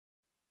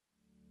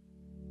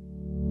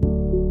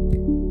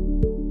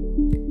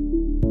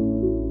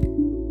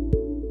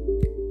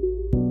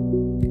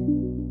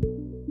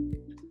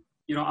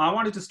I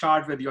wanted to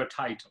start with your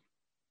title.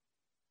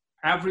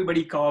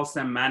 Everybody calls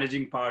them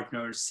managing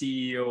partner,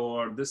 CEO,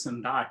 or this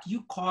and that.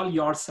 You call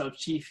yourself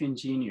chief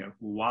engineer.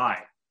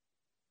 Why?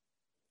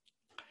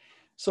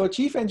 So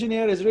chief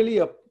engineer is really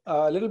a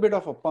little bit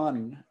of a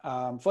pun.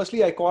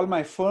 Firstly, I call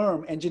my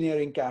firm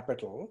Engineering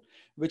Capital,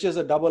 which is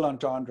a double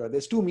entendre.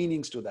 There's two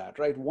meanings to that,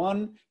 right?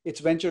 One, it's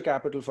venture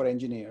capital for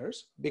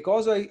engineers.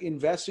 Because I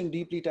invest in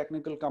deeply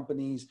technical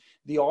companies,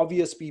 the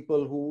obvious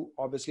people who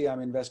obviously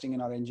I'm investing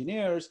in are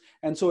engineers,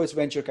 and so it's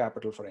venture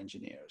capital for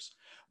engineers.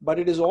 But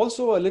it is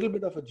also a little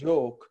bit of a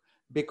joke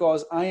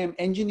because I am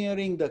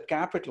engineering the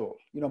capital.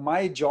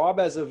 My job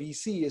as a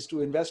VC is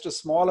to invest a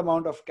small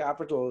amount of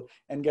capital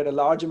and get a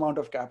large amount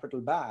of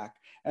capital back.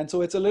 And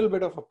so it's a little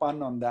bit of a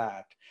pun on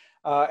that.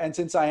 And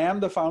since I am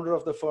the founder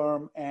of the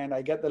firm and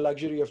I get the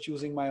luxury of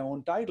choosing my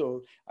own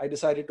title, I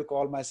decided to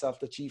call myself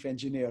the chief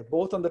engineer,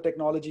 both on the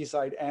technology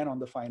side and on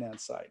the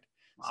finance side.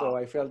 Wow. So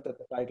I felt that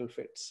the title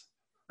fits.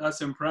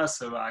 That's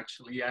impressive,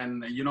 actually.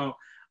 And,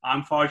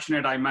 I'm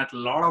fortunate I met a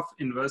lot of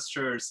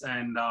investors,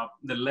 and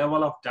the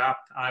level of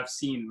depth I've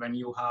seen when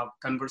you have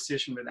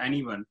conversation with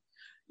anyone,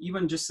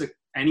 even just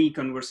any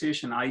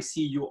conversation, I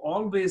see you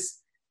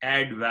always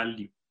add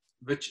value,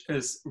 which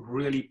is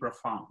really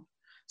profound.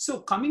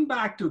 So coming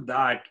back to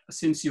that,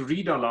 since you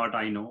read a lot,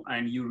 I know,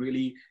 and you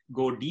really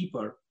go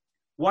deeper,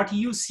 what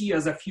you see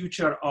as a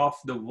future of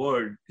the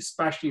world,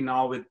 especially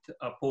now with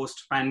a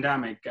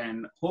post-pandemic,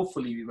 and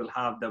hopefully we will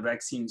have the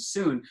vaccine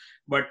soon,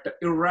 but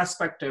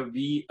irrespective,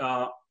 we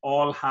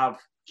all have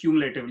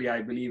cumulatively,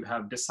 I believe,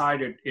 have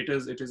decided it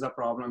is a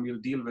problem,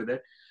 we'll deal with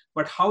it.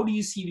 But how do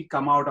you see we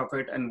come out of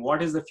it, and what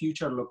does the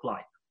future look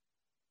like?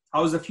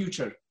 How is the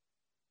future?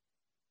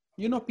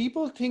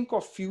 People think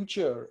of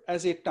future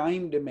as a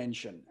time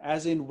dimension,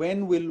 as in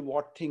when will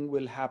what thing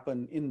will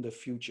happen in the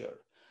future.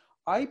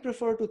 I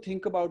prefer to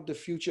think about the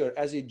future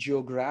as a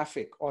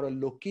geographic or a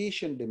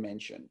location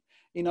dimension.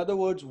 In other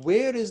words,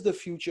 where is the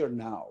future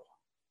now?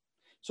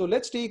 So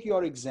let's take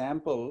your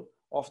example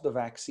of the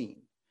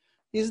vaccine.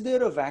 Is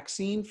there a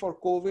vaccine for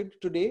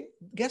COVID today?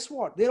 Guess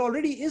what? There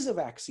already is a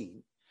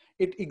vaccine.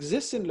 It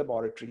exists in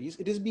laboratories.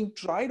 It is being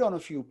tried on a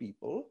few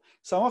people.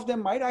 Some of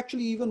them might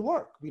actually even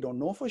work. We don't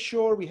know for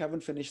sure. We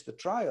haven't finished the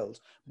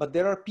trials. But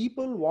there are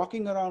people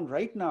walking around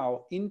right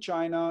now in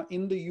China,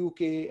 in the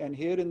UK, and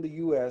here in the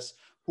US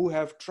who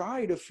have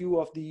tried a few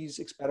of these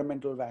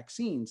experimental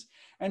vaccines.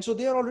 And so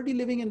they are already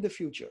living in the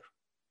future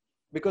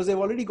because they've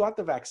already got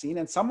the vaccine,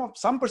 and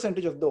some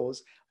percentage of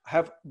those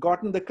have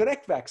gotten the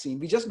correct vaccine.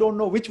 We just don't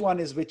know which one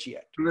is which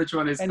yet. Which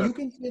one is and you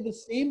can say the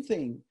same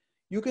thing.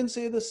 You can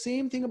say the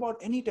same thing about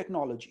any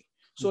technology.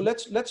 So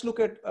let's look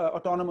at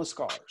autonomous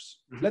cars.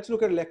 Let's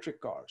look at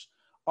electric cars.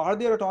 Are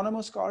there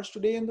autonomous cars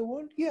today in the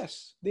world?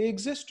 Yes, they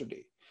exist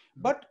today.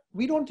 But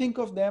we don't think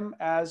of them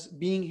as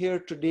being here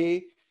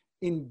today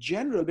in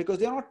general because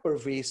they're not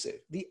pervasive.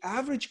 The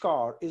average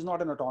car is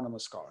not an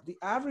autonomous car. The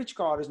average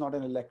car is not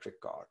an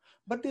electric car.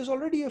 But there's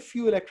already a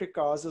few electric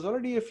cars. There's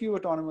already a few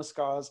autonomous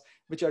cars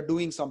which are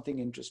doing something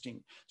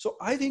interesting. So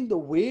I think the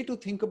way to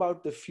think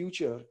about the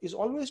future is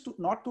always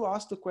not to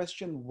ask the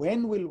question,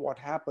 when will what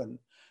happen,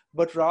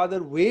 but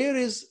rather where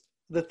is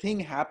the thing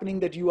happening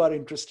that you are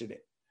interested in?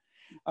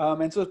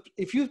 And so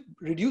if you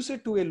reduce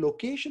it to a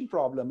location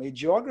problem, a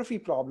geography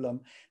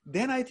problem,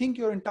 then I think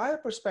your entire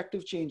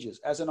perspective changes.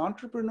 As an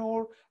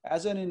entrepreneur,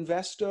 as an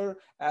investor,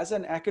 as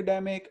an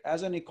academic,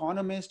 as an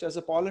economist, as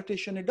a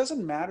politician, it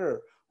doesn't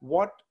matter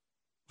what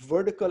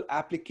vertical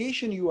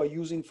application you are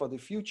using for the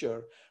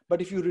future.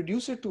 But if you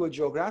reduce it to a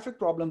geographic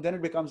problem, then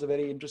it becomes a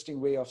very interesting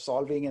way of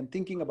solving and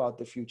thinking about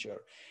the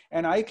future.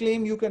 And I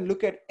claim you can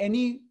look at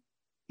any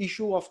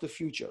issue of the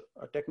future,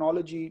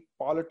 technology,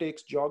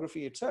 politics,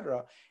 geography,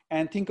 etc.,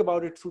 and think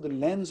about it through the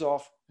lens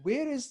of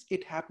where is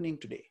it happening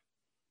today?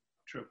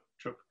 True.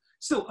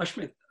 So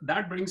Ashmeet,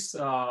 that brings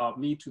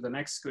me to the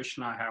next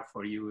question I have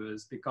for you,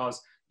 is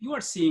because you are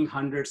seeing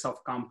hundreds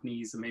of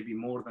companies, maybe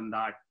more than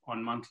that,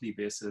 on monthly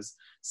basis.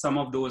 Some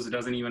of those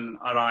doesn't even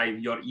arrive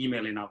your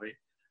email in a way.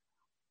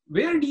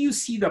 Where do you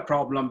see the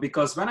problem?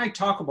 Because when I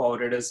talk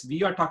about it, is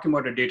we are talking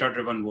about a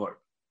data-driven world.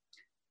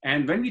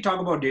 And when we talk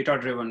about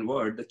data-driven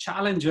world, the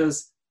challenge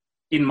is,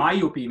 in my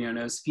opinion,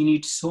 is we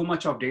need so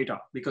much of data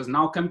because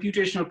now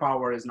computational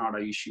power is not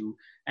an issue.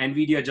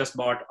 NVIDIA just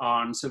bought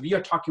on. So we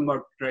are talking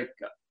about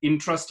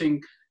interesting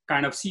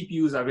kind of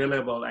CPUs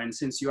available. And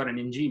since you are an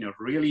engineer,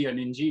 really an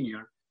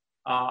engineer,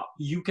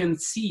 you can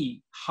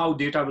see how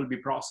data will be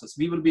processed.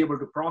 We will be able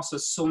to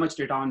process so much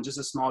data on just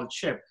a small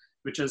chip,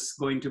 which is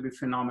going to be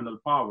phenomenal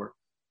power.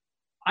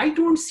 I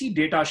don't see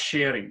data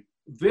sharing.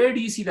 Where do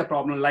you see the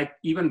problem? Like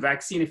even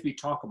vaccine, if we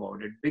talk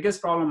about it,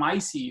 biggest problem I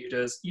see it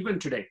is even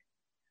today,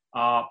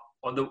 or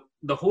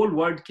the whole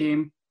world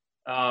came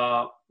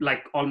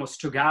like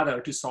almost together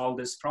to solve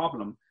this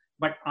problem.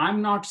 But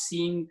I'm not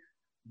seeing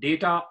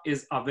data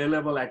is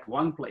available at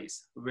one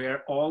place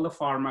where all the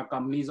pharma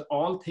companies,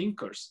 all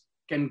thinkers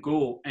can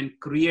go and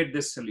create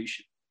this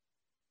solution.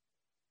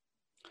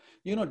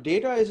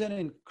 Data is an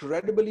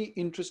incredibly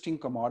interesting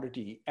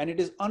commodity, and it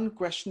is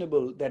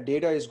unquestionable that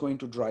data is going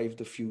to drive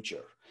the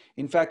future.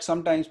 In fact,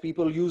 sometimes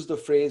people use the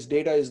phrase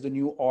data is the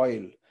new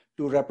oil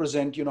to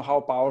represent,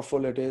 how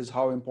powerful it is,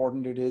 how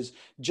important it is.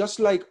 Just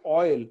like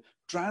oil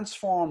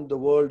transformed the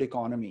world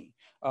economy.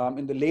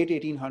 In the late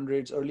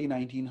 1800s, early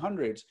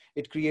 1900s,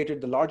 it created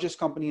the largest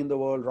company in the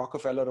world.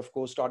 Rockefeller, of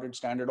course, started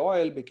Standard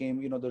Oil,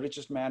 became, the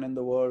richest man in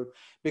the world,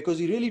 because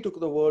he really took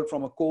the world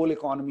from a coal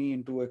economy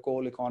into a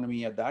coal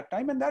economy at that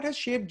time. And that has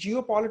shaped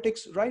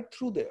geopolitics right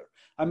through there.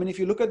 I mean, if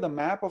you look at the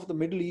map of the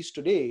Middle East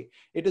today,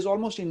 it is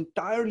almost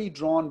entirely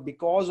drawn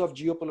because of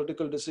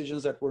geopolitical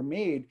decisions that were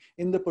made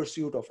in the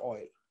pursuit of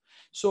oil.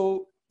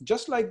 So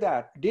just like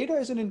that, data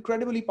is an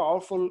incredibly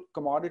powerful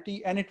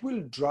commodity, and it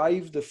will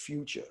drive the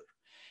future.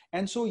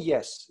 And so,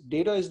 yes,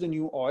 data is the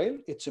new oil.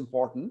 It's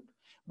important.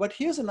 But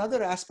here's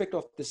another aspect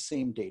of this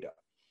same data.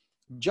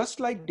 Just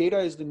like data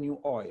is the new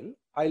oil,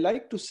 I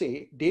like to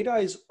say data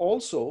is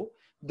also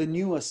the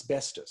new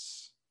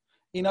asbestos.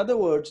 In other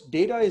words,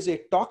 data is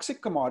a toxic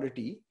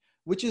commodity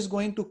which is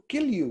going to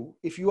kill you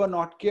if you are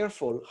not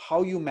careful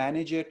how you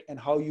manage it and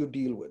how you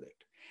deal with it.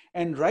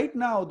 And right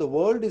now, the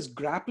world is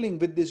grappling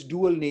with this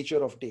dual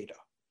nature of data.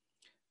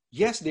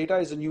 Yes, data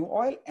is a new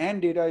oil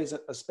and data is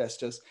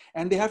asbestos,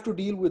 and they have to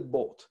deal with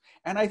both.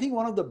 And I think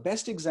one of the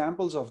best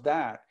examples of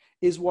that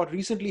is what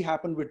recently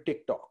happened with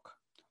TikTok.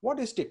 What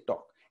is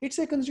TikTok? It's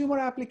a consumer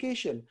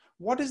application.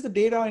 What is the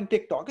data in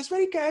TikTok? It's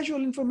very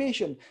casual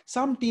information.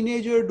 Some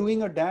teenager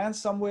doing a dance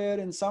somewhere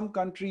in some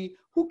country,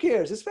 who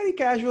cares? It's very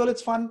casual,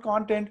 it's fun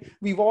content.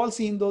 We've all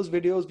seen those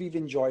videos, we've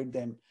enjoyed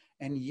them.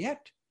 And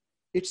yet,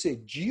 it's a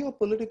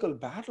geopolitical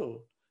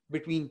battle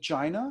between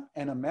China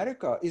and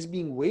America is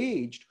being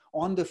waged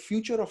on the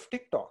future of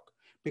TikTok,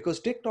 because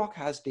TikTok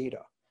has data.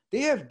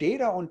 They have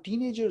data on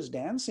teenagers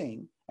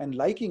dancing and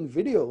liking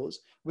videos,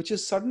 which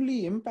is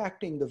suddenly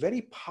impacting the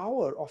very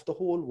power of the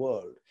whole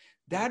world.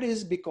 That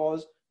is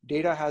because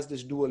data has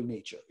this dual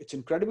nature. It's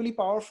incredibly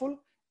powerful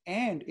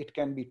and it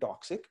can be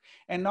toxic.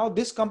 And now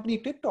this company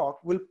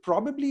TikTok will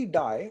probably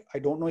die. I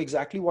don't know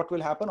exactly what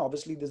will happen.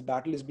 Obviously, this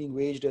battle is being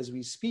waged as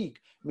we speak.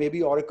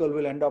 Maybe Oracle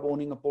will end up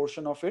owning a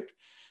portion of it.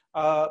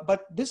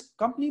 But this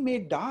company may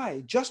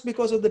die just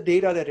because of the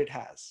data that it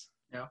has.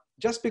 Yeah.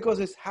 Just because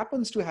it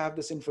happens to have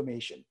this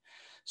information.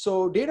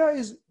 So data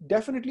is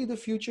definitely the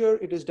future.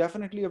 It is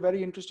definitely a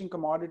very interesting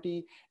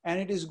commodity, and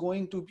it is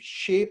going to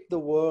shape the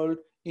world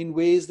in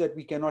ways that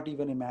we cannot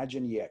even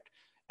imagine yet.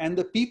 And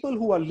the people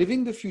who are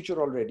living the future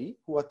already,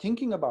 who are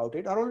thinking about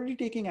it, are already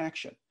taking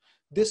action.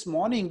 This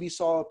morning, we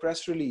saw a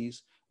press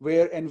release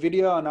where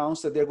NVIDIA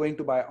announced that they're going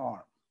to buy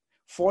ARM.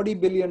 $40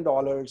 billion,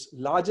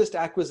 largest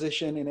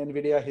acquisition in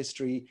NVIDIA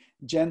history.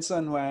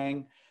 Jensen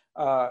Huang,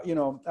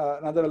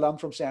 another alum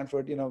from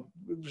Stanford,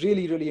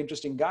 really, really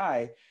interesting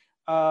guy,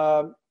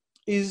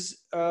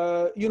 is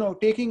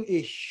taking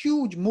a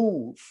huge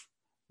move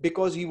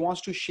because he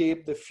wants to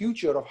shape the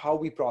future of how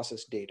we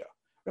process data.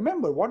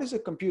 Remember, what is a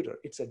computer?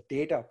 It's a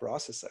data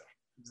processor.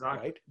 Exactly.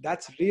 Right?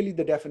 That's really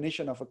the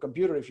definition of a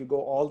computer if you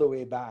go all the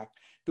way back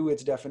to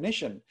its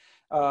definition.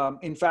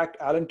 In fact,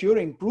 Alan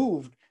Turing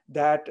proved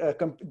that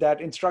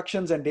that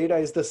instructions and data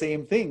is the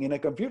same thing in a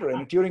computer.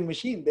 In a Turing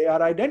machine, they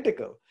are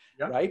identical,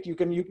 yeah. Right? You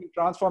can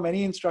transform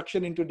any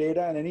instruction into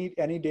data and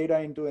any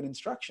data into an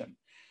instruction.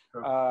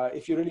 Sure.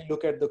 If you really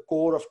look at the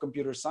core of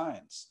computer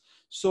science.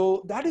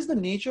 So that is the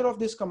nature of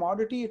this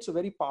commodity. It's a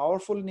very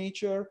powerful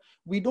nature.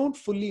 We don't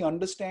fully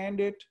understand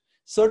it.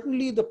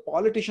 Certainly, the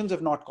politicians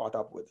have not caught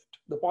up with it.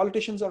 The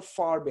politicians are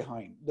far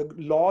behind. The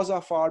laws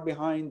are far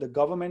behind. The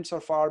governments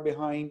are far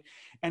behind.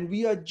 And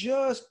we are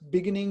just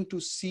beginning to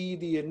see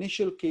the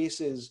initial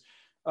cases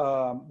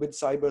with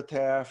cyber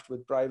theft,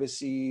 with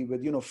privacy,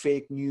 with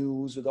fake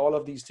news, with all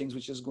of these things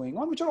which is going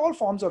on, which are all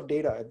forms of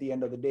data at the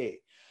end of the day,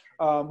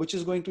 which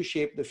is going to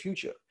shape the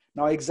future.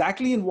 Now,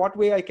 exactly in what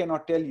way I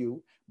cannot tell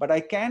you, but I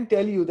can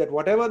tell you that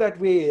whatever that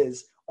way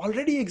is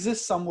already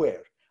exists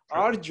somewhere.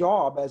 Our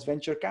job as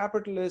venture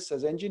capitalists,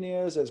 as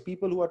engineers, as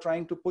people who are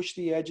trying to push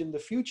the edge in the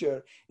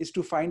future is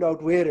to find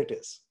out where it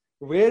is.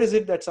 Where is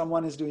it that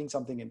someone is doing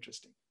something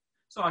interesting?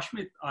 So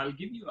Ashmeet, I'll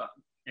give you an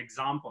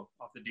example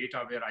of the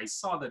data where I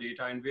saw the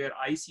data and where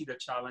I see the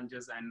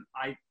challenges, and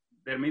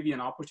there may be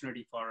an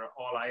opportunity for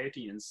all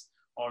IITians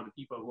or the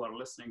people who are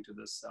listening to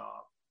this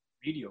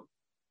video.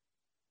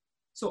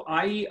 So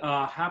I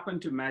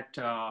happened to met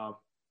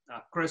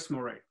Chris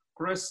Murray.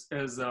 Chris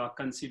is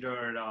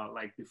considered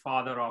like the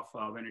father of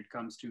when it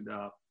comes to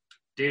the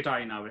data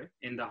in a way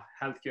in the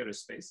healthcare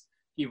space.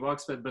 He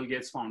works with Bill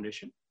Gates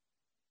Foundation,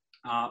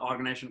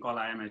 organization called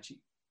IMHE.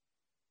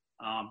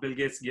 Bill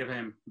Gates gave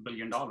him $1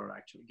 billion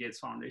actually, Gates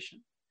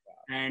Foundation.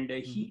 Wow. And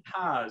he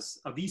has,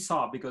 we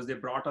saw because they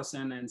brought us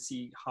in and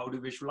see how to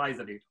visualize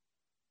the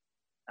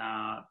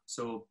data.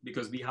 So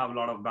because we have a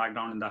lot of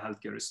background in the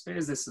healthcare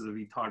space, they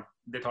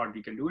thought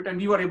we can do it. And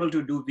we were able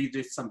to we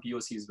did some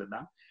POCs with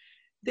them.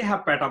 They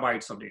have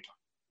petabytes of data,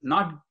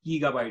 not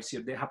gigabytes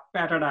here. They have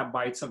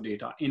petabytes of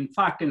data. In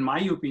fact, in my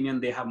opinion,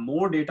 they have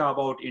more data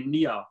about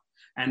India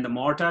and the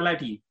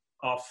mortality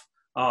of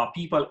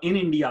people in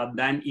India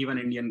than even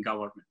Indian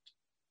government.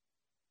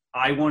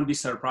 I won't be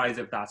surprised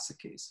if that's the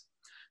case.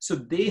 So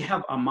they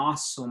have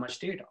amassed so much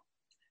data.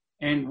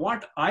 And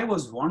what I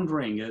was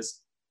wondering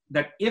is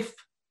that if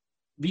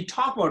we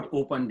talk about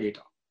open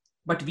data,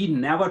 but we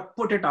never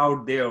put it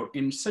out there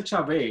in such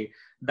a way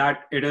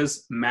that it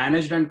is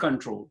managed and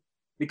controlled,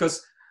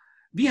 because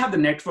we have the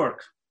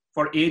network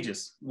for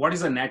ages. What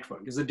is a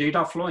network? Is the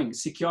data flowing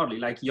securely?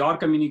 Like your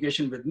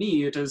communication with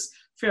me, it is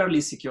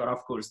fairly secure.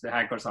 Of course, the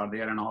hackers are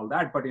there and all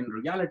that, but in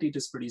reality, it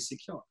is pretty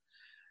secure.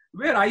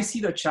 Where I see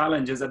the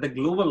challenge is at the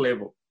global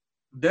level,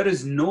 there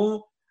is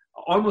no,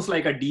 almost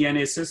like a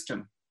DNA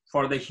system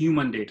for the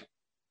human data.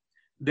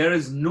 There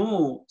is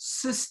no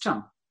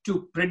system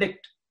to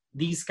predict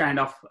these kind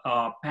of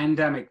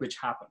pandemic which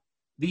happen.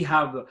 We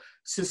have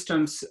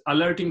systems,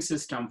 alerting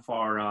system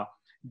for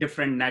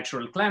different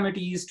natural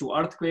calamities to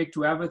earthquake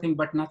to everything,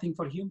 but nothing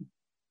for human.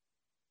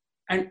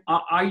 And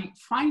I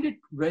find it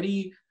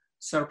very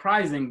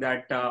surprising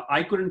that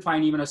I couldn't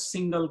find even a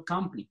single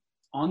company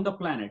on the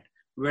planet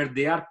where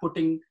they are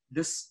putting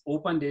this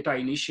open data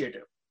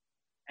initiative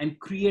and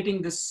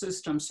creating this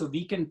system so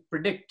we can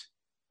predict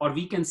or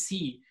we can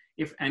see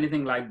if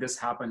anything like this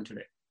happened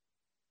today.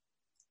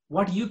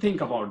 What do you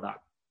think about that?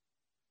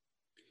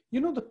 You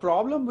know, the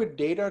problem with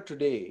data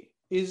today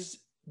is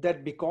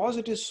that because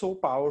it is so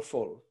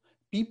powerful,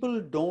 people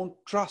don't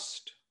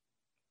trust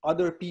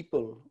other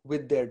people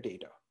with their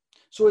data.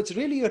 So it's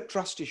really a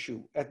trust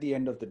issue at the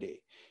end of the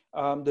day.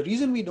 The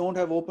reason we don't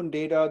have open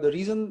data, the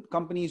reason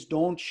companies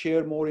don't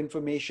share more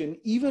information,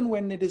 even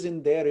when it is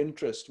in their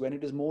interest, when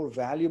it is more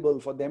valuable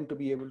for them to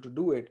be able to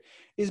do it,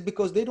 is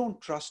because they don't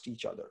trust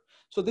each other.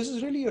 So this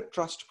is really a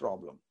trust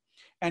problem.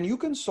 And you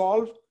can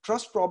solve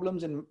trust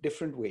problems in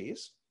different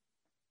ways.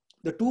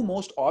 The two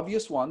most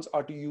obvious ones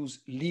are to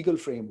use legal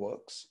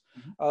frameworks.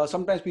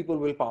 Sometimes people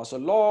will pass a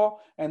law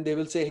and they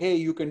will say, hey,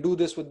 you can do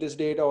this with this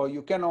data, or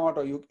you cannot,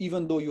 or you,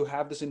 even though you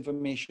have this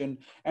information.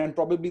 And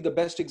probably the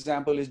best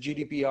example is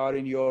GDPR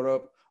in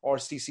Europe or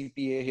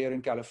CCPA here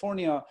in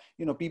California.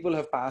 You know, people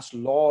have passed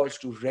laws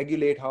to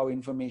regulate how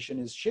information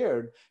is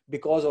shared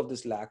because of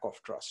this lack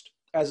of trust,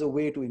 as a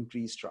way to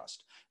increase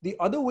trust. The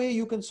other way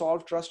you can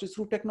solve trust is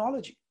through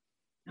technology,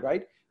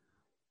 right?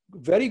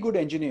 Very good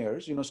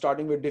engineers, you know,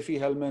 starting with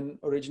Diffie-Hellman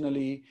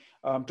originally.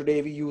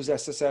 Today we use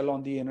SSL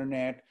on the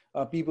internet.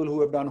 People who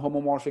have done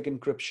homomorphic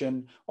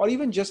encryption, or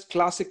even just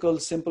classical,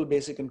 simple,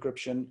 basic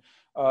encryption,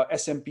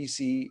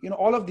 SMPC, you know,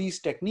 all of these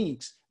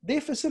techniques, they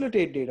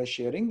facilitate data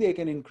sharing. They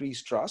can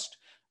increase trust.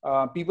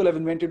 People have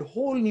invented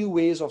whole new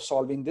ways of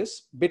solving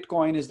this.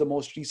 Bitcoin is the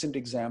most recent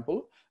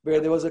example, where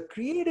there was a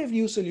creative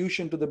new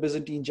solution to the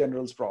Byzantine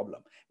generals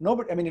problem. No,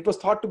 but I mean, it was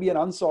thought to be an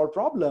unsolved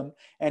problem.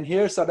 And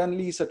here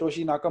suddenly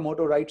Satoshi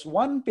Nakamoto writes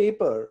one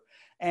paper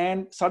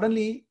and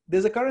suddenly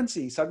there's a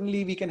currency.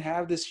 Suddenly we can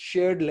have this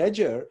shared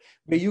ledger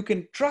where you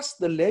can trust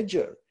the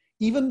ledger,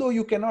 even though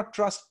you cannot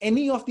trust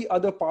any of the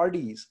other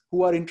parties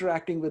who are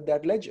interacting with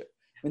that ledger.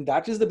 I mean,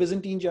 that is the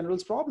Byzantine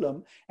generals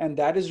problem. And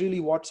that is really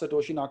what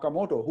Satoshi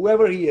Nakamoto,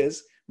 whoever he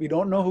is, we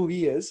don't know who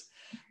he is,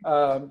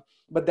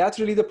 but that's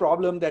really the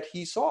problem that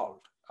he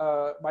solved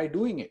by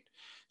doing it.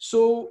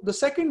 So the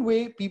second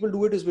way people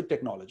do it is with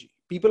technology.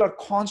 People are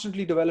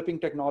constantly developing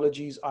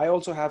technologies. I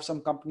also have some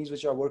companies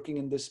which are working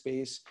in this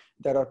space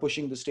that are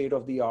pushing the state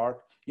of the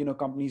art. You know,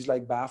 companies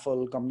like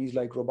Baffle, companies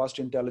like Robust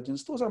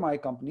Intelligence, those are my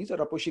companies that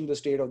are pushing the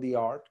state of the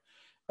art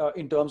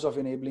in terms of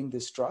enabling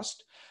this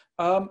trust.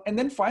 And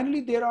then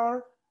finally, there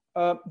are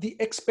the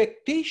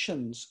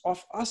expectations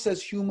of us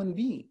as human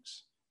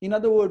beings. In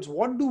other words,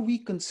 what do we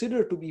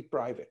consider to be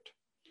private?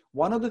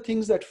 One of the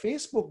things that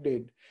Facebook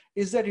did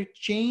is that it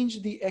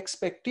changed the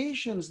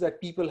expectations that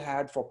people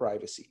had for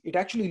privacy. It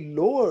actually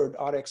lowered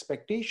our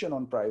expectation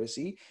on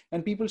privacy,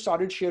 and people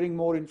started sharing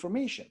more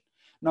information.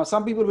 Now,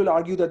 some people will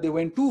argue that they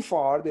went too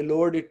far, they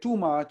lowered it too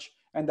much,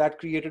 and that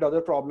created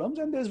other problems.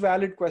 And there's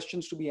valid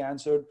questions to be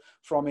answered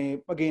from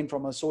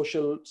a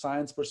social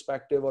science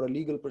perspective or a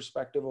legal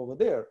perspective over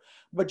there.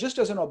 But just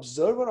as an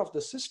observer of the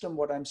system,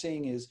 what I'm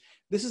saying is,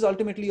 this is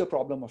ultimately a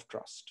problem of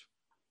trust.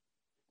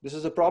 This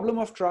is a problem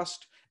of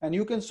trust, and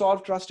you can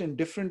solve trust in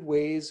different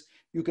ways.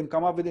 You can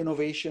come up with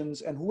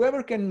innovations, and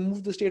whoever can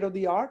move the state of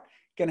the art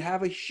can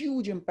have a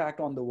huge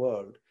impact on the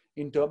world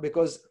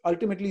because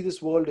ultimately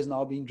this world is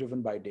now being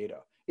driven by data.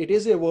 It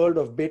is a world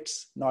of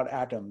bits, not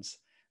atoms.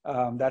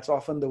 That's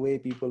often the way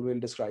people will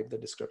describe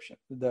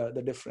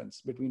the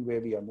difference between where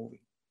we are moving.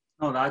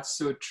 No, that's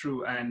so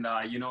true. And,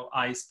 you know,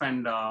 I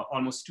spent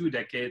almost 2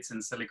 decades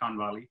in Silicon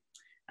Valley.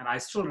 And I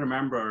still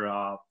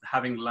remember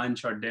having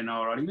lunch or dinner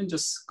or even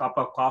just a cup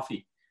of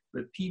coffee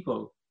with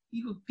people.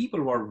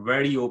 People were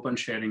very open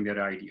sharing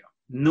their idea.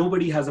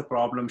 Nobody has a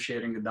problem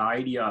sharing the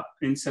idea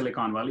in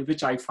Silicon Valley,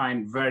 which I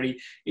find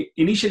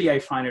initially I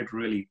find it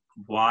really,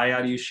 why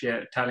are you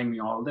telling me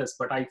all this?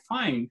 But I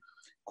find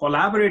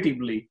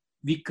collaboratively,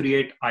 we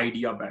create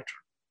idea better.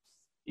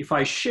 If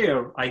I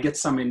share, I get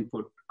some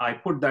input. I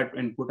put that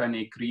input and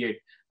I create.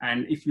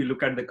 And if you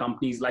look at the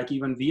companies like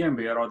even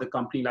VMware or the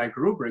company like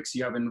Rubrix,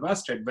 you have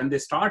invested when they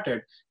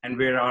started and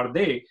where are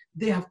they?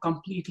 They have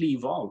completely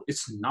evolved.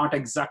 It's not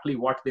exactly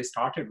what they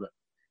started with.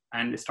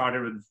 And it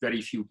started with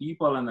very few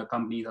people and the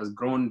company has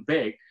grown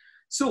big.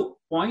 So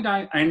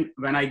and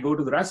when I go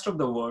to the rest of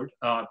the world,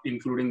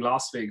 including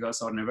Las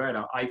Vegas or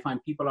Nevada, I find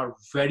people are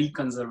very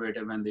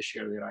conservative when they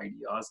share their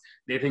ideas.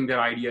 They think their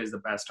idea is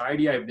the best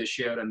idea if they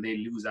share, and they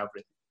lose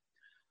everything.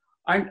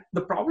 And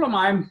the problem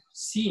I'm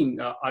seeing,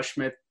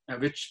 Ashmeet,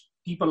 which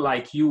people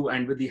like you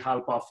and with the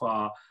help of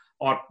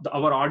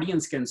our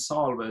audience can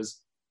solve,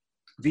 is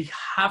we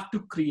have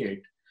to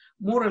create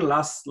more or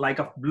less like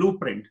a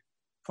blueprint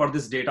for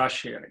this data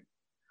sharing.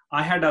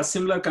 I had a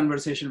similar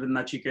conversation with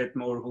Nachiket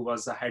Moore, who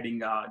was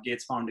heading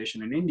Gates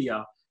Foundation in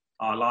India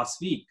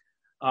last week.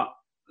 Uh,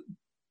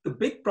 the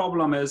big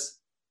problem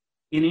is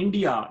in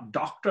India,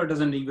 doctor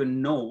doesn't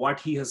even know what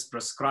he has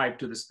prescribed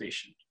to this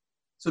patient.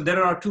 So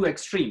there are two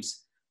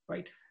extremes,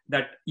 right?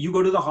 That you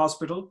go to the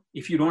hospital,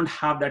 if you don't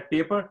have that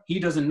paper, he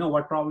doesn't know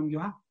what problem you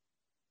have.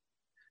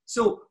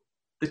 So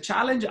the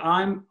challenge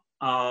I'm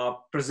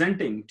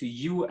presenting to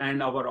you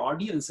and our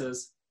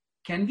audiences,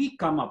 can we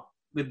come up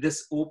with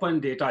this open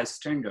data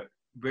standard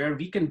where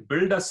we can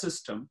build a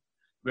system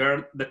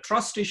where the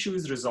trust issue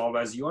is resolved,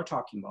 as you are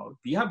talking about?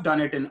 We have done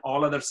it in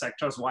all other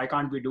sectors. Why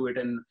can't we do it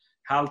in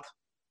health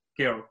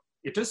care?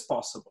 It is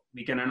possible.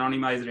 We can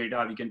anonymize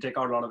data. We can take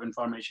out a lot of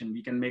information.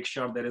 We can make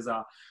sure there is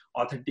a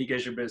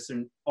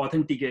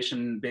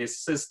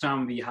authentication-based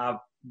system. We have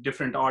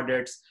different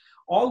audits,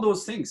 all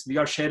those things. We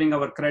are sharing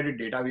our credit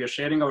data. We are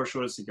sharing our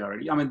social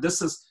security. I mean,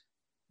 this is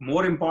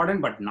more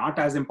important, but not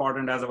as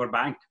important as our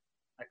bank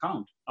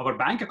account. Our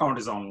bank account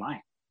is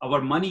online.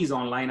 Our money is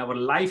online. Our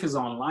life is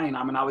online.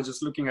 I mean, I was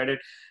just looking at it.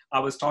 I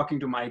was talking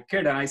to my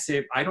kid and I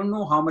say, I don't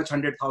know how much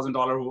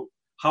 $100,000,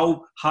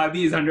 how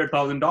heavy is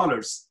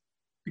 $100,000,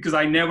 because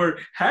I never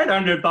had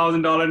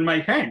 $100,000 in my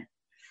hand.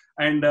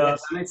 And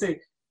Yes. and I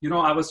say,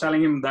 I was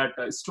telling him that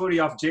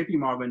story of JP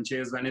Morgan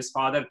Chase, when his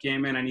father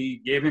came in and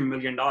he gave him $1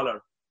 million.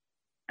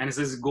 And he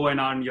says, go and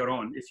on your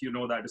own, if you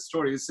know that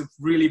story. It's a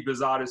really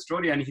bizarre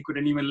story, and he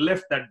couldn't even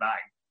lift that bag.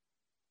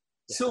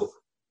 Yes.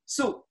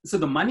 So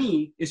the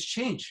money is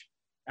changed.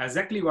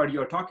 Exactly what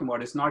you're talking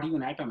about. It's not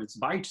even atom, it's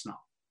bytes now.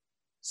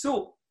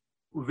 So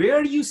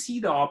where you see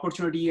the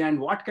opportunity and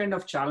what kind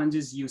of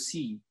challenges you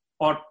see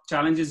or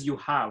challenges you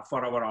have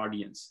for our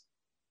audience?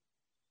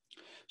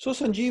 So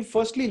Sanjeev,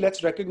 firstly,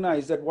 let's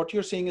recognize that what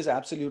you're saying is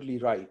absolutely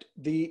right.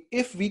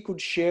 If we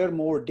could share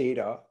more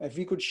data, if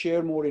we could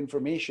share more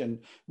information,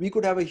 we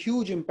could have a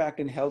huge impact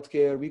in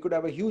healthcare. We could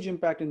have a huge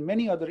impact in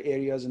many other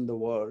areas in the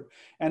world.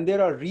 And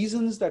there are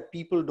reasons that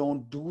people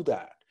don't do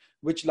that,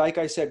 which, like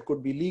I said,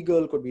 could be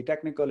legal, could be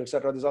technical,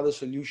 etc. There's other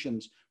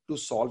solutions to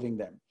solving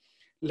them.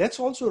 Let's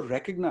also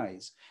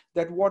recognize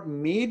that what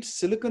made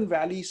Silicon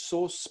Valley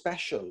so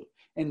special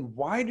and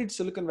why did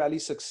Silicon Valley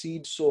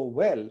succeed so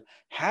well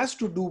has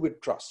to do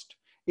with trust.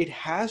 It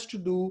has to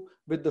do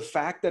with the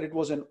fact that it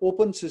was an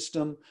open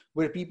system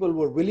where people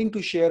were willing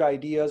to share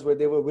ideas, where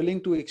they were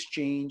willing to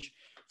exchange.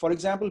 For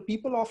example,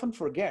 people often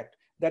forget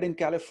that in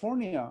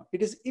California,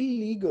 it is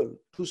illegal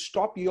to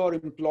stop your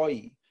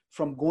employee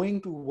from going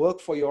to work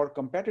for your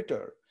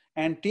competitor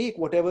and take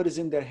whatever is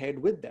in their head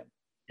with them.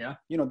 Yeah.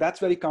 That's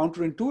very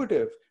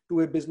counterintuitive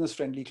to a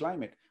business-friendly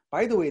climate.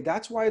 By the way,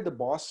 that's why the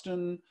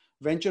Boston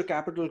venture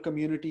capital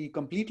community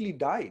completely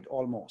died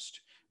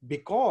almost,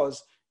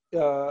 because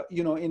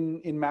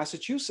in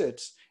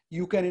Massachusetts,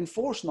 you can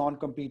enforce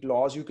non-compete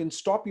laws. You can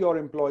stop your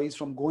employees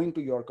from going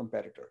to your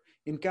competitor.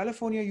 In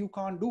California, you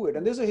can't do it.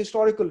 And there's a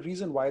historical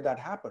reason why that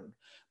happened.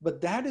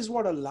 But that is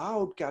what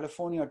allowed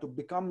California to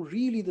become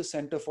really the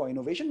center for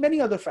innovation,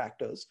 many other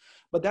factors.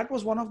 But that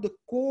was one of the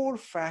core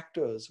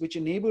factors which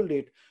enabled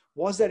it,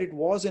 was that it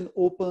was an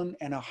open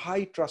and a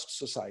high trust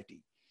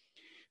society.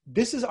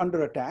 This is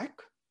under attack.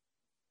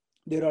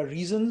 There are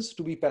reasons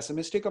to be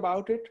pessimistic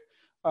about it.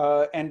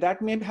 And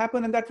that may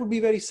happen, and that would be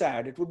very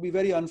sad. It would be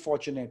very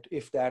unfortunate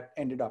if that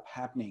ended up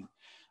happening.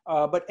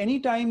 But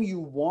anytime you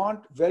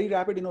want very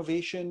rapid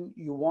innovation,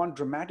 you want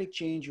dramatic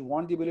change, you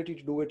want the ability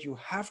to do it, you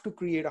have to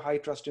create a high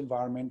trust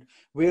environment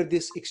where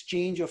this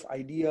exchange of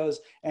ideas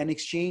and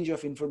exchange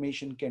of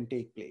information can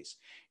take place.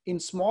 In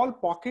small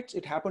pockets,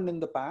 it happened in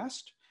the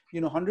past.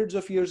 Hundreds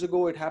of years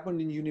ago, it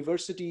happened in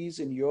universities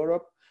in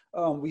Europe.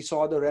 We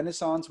saw the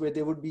Renaissance, where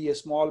there would be a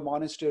small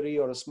monastery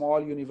or a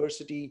small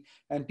university,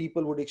 and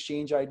people would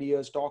exchange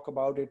ideas, talk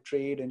about it,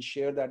 trade, and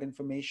share that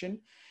information.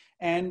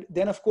 And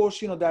then, of course,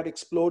 that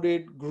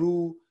exploded,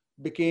 grew,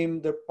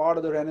 became the part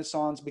of the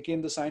Renaissance,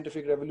 became the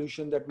scientific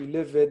revolution that we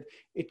live with.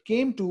 It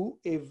came to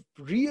a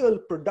real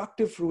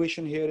productive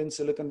fruition here in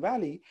Silicon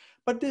Valley,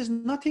 but there's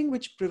nothing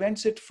which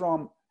prevents it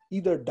from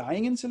either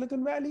dying in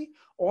Silicon Valley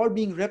or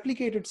being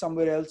replicated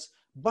somewhere else,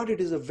 but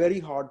it is a very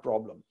hard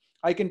problem.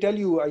 I can tell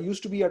you, I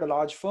used to be at a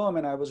large firm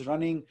and I was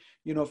running,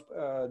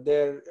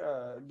 their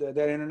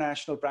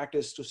international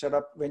practice to set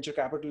up venture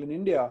capital in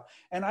India.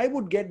 And I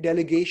would get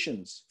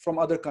delegations from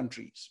other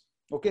countries.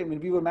 Okay, I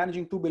mean, we were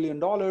managing $2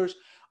 billion.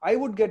 I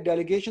would get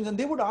delegations and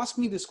they would ask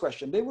me this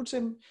question. They would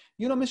say,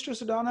 Mr.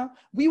 Sidana,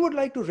 we would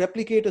like to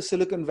replicate a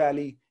Silicon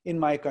Valley in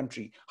my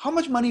country. How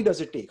much money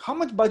does it take? How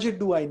much budget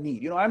do I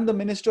need? I'm the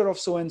minister of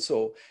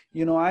so-and-so.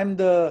 I'm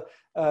the,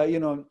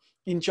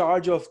 in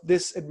charge of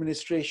this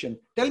administration.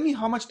 Tell me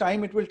how much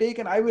time it will take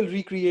and I will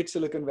recreate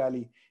Silicon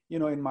Valley,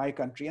 in my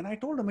country. And I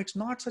told him it's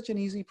not such an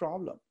easy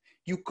problem.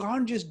 You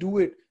can't just do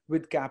it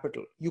with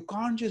capital. You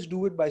can't just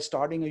do it by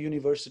starting a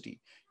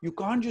university. You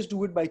can't just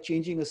do it by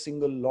changing a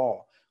single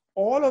law.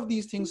 All of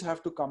these things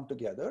have to come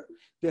together.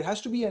 There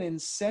has to be an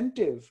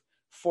incentive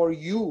for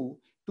you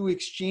to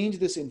exchange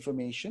this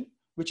information,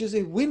 which is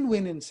a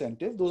win-win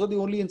incentive. Those are the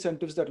only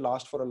incentives that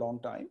last for a long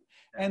time.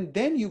 And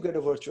then you get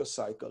a virtuous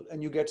cycle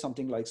and you get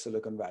something like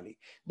Silicon Valley.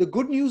 The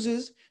good news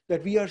is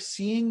that we are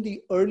seeing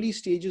the early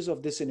stages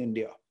of this in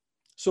India.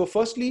 So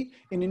firstly,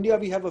 in India,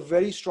 we have a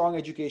very strong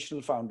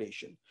educational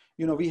foundation.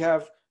 We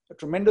have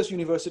tremendous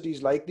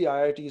universities like the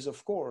IITs,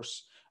 of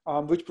course,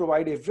 which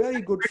provide a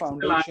very good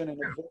foundation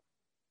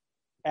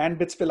and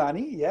BITS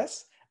Pilani,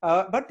 yes.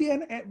 But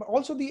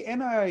also the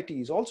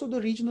NIITs, also the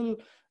regional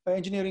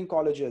engineering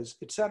colleges,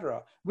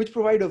 etc., which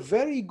provide a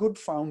very good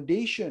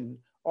foundation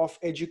of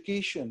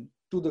education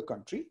to the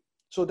country.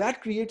 So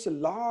that creates a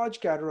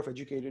large cadre of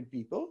educated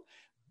people.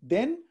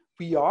 Then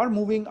we are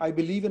moving, I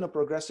believe, in a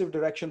progressive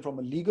direction from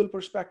a legal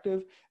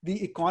perspective.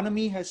 The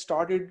economy has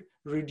started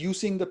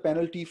reducing the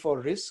penalty for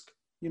risk.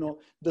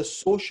 The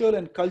social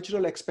and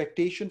cultural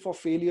expectation for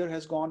failure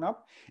has gone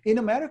up. In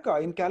America,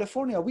 in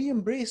California, we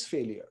embrace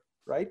failure,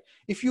 right?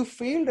 If you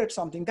failed at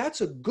something,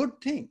 that's a good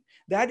thing.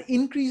 That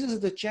increases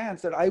the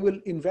chance that I will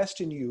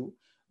invest in you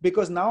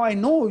because now I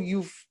know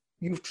you've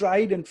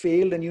tried and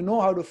failed and you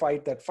know how to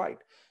fight that fight.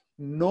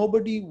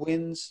 Nobody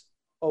wins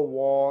a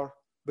war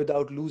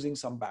without losing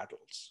some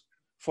battles.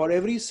 For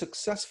every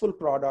successful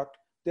product,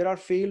 there are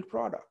failed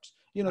products.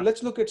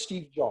 Let's look at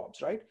Steve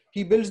Jobs, right?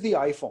 He builds the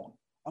iPhone,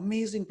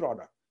 amazing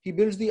product. He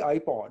builds the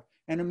iPod,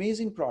 an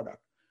amazing product.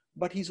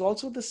 But he's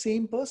also the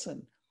same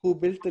person who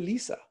built the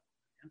Lisa,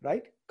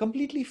 right?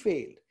 Completely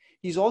failed.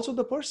 He's also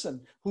the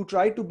person who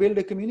tried to build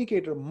a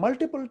communicator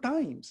multiple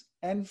times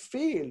and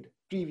failed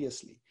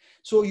previously.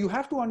 So you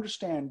have to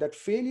understand that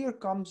failure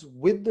comes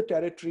with the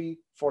territory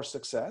for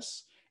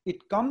success.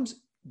 It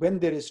comes when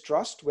there is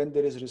trust, when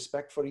there is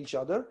respect for each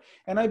other.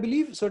 And I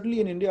believe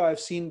certainly in India,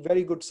 I've seen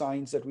very good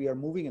signs that we are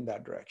moving in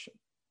that direction.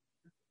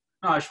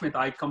 No, Ashmeet,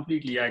 I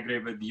completely agree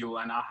with you.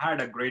 And I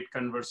had a great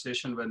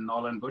conversation with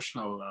Nolan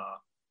Bushnell,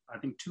 I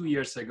think 2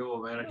 years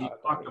ago, where he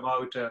talked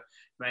about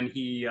when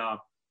he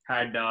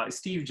had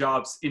Steve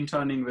Jobs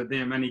interning with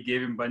him and he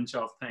gave him a bunch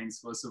of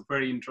things. It was a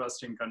very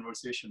interesting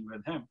conversation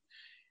with him.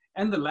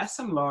 And the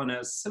lesson learned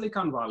is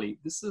Silicon Valley.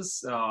 This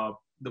is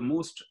the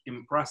most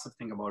impressive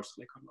thing about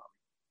Silicon Valley.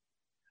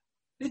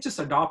 They just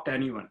adopt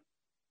anyone.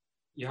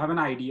 You have an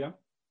idea,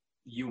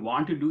 you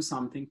want to do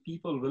something,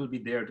 people will be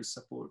there to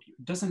support you.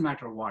 It doesn't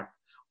matter what.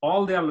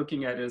 All they are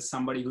looking at is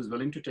somebody who's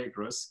willing to take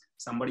risk,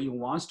 somebody who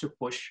wants to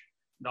push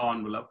the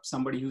envelope,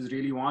 somebody who's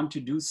really want to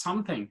do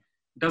something.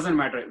 Doesn't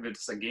matter if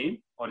it's a game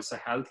or it's a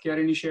healthcare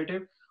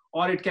initiative,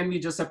 or it can be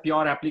just a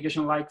pure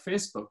application like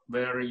Facebook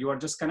where you are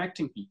just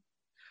connecting people.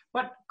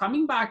 But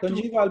coming back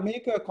Sanjiv, to... I'll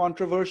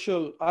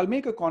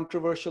make a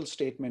controversial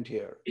statement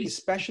here,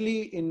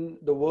 especially in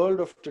the world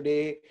of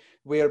today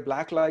where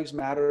Black Lives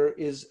Matter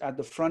is at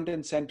the front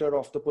and center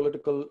of the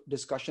political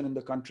discussion in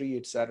the country,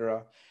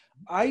 etc.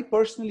 I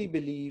personally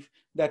believe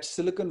that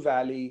Silicon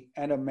Valley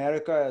and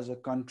America as a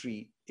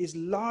country is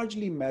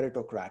largely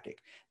meritocratic.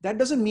 That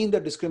doesn't mean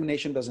that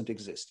discrimination doesn't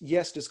exist.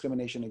 Yes,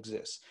 discrimination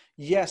exists.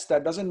 Yes,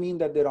 that doesn't mean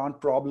that there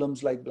aren't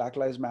problems like Black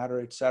Lives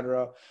Matter,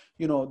 etc.,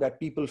 that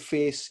people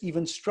face,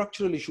 even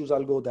structural issues,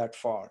 I'll go that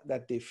far,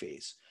 that they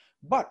face.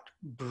 But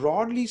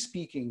broadly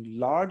speaking,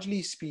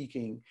 largely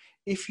speaking,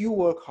 if you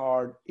work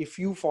hard, if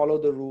you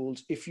follow the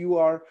rules, if you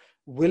are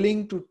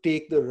willing to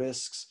take the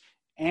risks,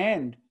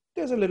 and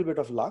there's a little bit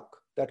of luck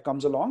that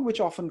comes along, which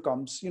often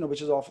comes,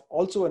 which is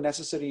also a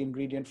necessary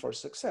ingredient for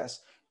success,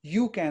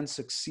 you can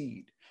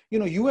succeed.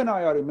 You and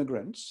I are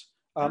immigrants.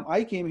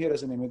 I came here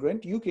as an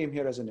immigrant. You came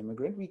here as an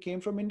immigrant. We came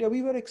from India.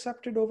 We were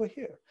accepted over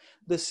here.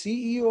 The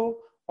CEO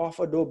of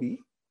Adobe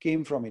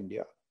came from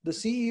India. The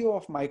CEO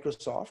of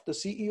Microsoft, the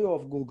CEO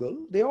of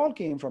Google, they all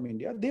came from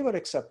India. They were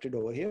accepted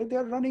over here.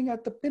 They're running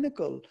at the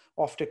pinnacle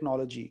of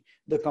technology,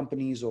 the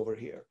companies over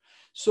here.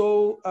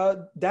 So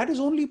that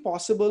is only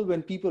possible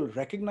when people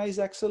recognize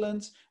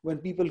excellence, when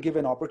people give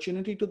an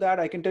opportunity to that.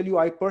 I can tell you,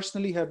 I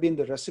personally have been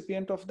the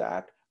recipient of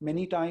that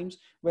many times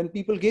when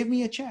people gave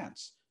me a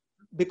chance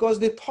because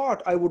they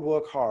thought I would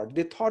work hard.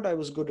 They thought I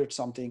was good at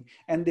something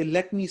and they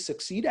let me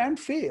succeed and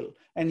fail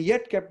and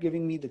yet kept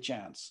giving me the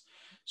chance.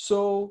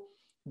 So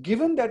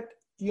given that,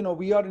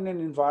 we are in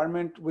an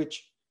environment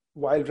which,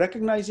 while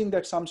recognizing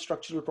that some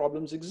structural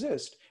problems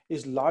exist,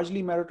 is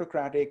largely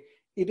meritocratic,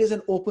 it is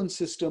an open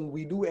system.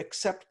 We do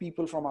accept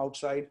people from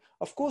outside.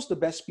 Of course, the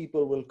best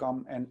people will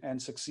come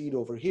and succeed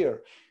over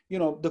here.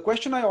 The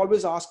question I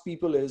always ask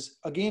people is,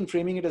 again,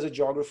 framing it as a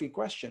geography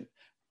question.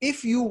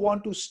 If you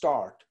want to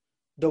start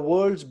the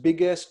world's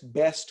biggest,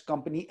 best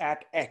company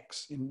at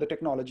X in the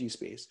technology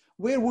space,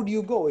 where would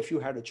you go if you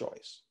had a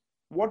choice?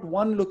 What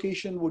one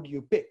location would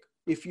you pick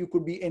if you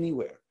could be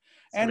anywhere?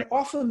 And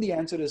often the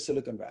answer is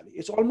Silicon Valley.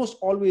 It's almost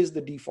always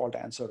the default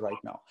answer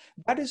right now.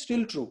 That is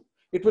still true.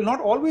 It will not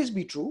always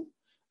be true.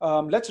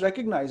 Let's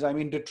recognize, I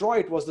mean,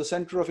 Detroit was the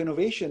center of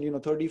innovation,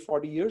 30,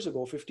 40 years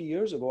ago, 50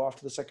 years ago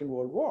after the Second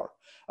World War.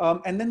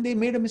 And then they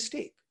made a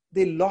mistake.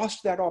 They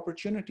lost that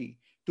opportunity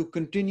to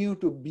continue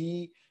to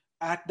be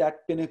at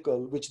that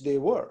pinnacle, which they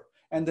were.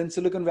 And then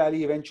Silicon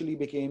Valley eventually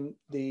became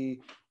the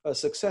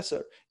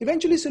successor.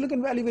 Eventually,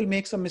 Silicon Valley will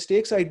make some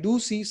mistakes. I do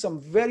see some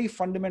very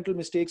fundamental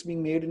mistakes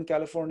being made in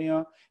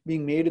California,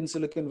 being made in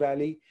Silicon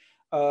Valley.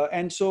 That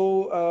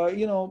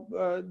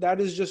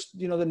is just,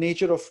 the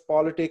nature of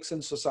politics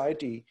and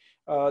society,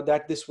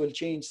 that this will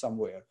change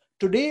somewhere.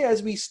 Today,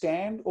 as we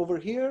stand over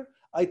here,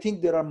 I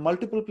think there are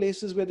multiple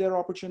places where there are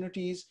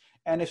opportunities.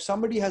 And if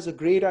somebody has a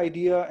great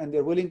idea and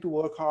they're willing to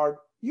work hard,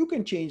 you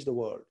can change the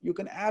world. You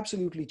can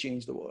absolutely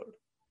change the world.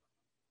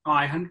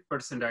 I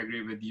 100%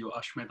 agree with you,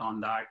 Ashmeet,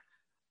 on that.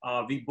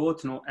 We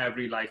both know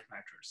every life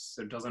matters.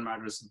 It doesn't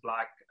matter if it's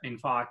black. In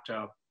fact,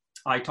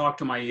 I talk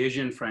to my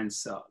Asian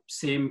friends,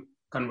 same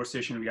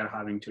conversation we are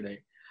having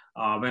today.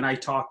 When I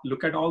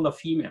look at all the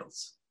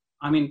females.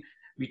 I mean,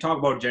 we talk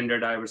about gender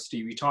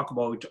diversity. We talk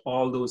about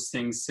all those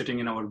things sitting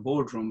in our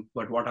boardroom,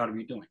 but what are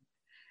we doing?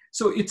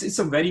 So it's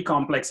a very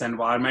complex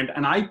environment.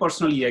 And I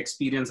personally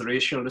experience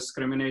racial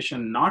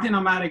discrimination, not in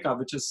America,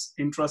 which is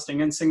interesting,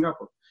 in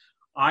Singapore.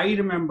 I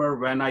remember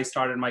when I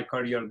started my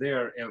career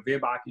there way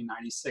back in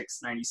 96,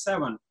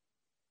 97,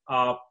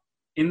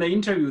 in the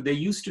interview, they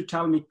used to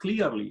tell me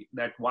clearly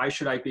that why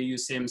should I pay you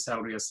same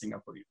salary as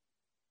Singaporean?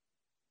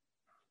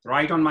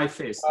 Right on my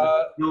face.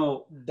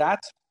 No,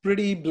 that's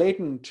pretty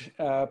blatant,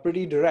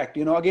 pretty direct.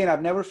 Again,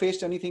 I've never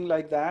faced anything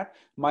like that.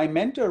 My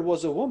mentor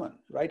was a woman,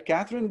 right?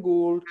 Catherine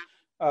Gould.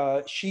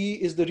 She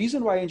is the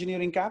reason why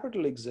Engineering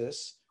Capital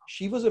exists.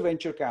 She was a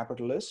venture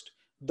capitalist.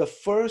 The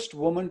first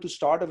woman to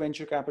start a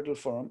venture capital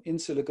firm in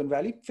Silicon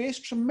Valley,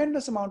 faced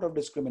tremendous amount of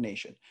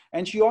discrimination.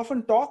 And she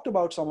often talked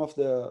about some of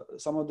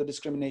the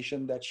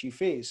discrimination that she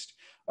faced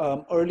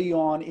early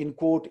on in,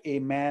 quote, a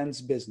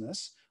man's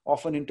business,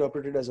 often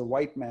interpreted as a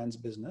white man's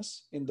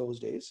business in those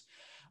days.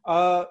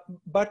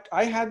 But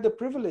I had the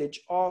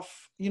privilege of,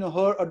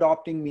 her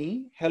adopting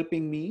me,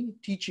 helping me,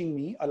 teaching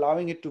me,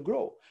 allowing it to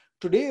grow.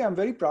 Today, I'm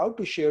very proud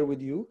to share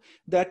with you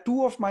that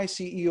 2 of my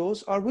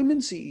CEOs are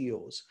women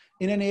CEOs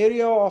in an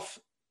area of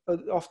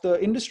the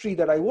industry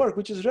that I work,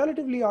 which is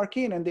relatively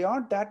arcane, and there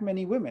aren't that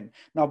many women.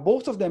 Now,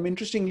 both of them,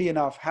 interestingly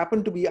enough,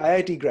 happen to be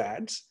IIT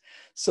grads.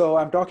 So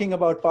I'm talking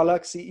about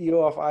Palak,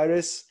 CEO of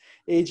Iris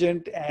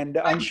Agent, and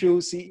Anshu,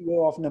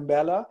 CEO of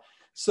Nimbella.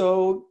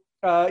 So,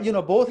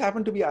 both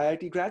happen to be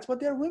IIT grads, but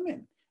they're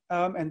women.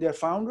 And they're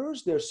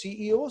founders, they're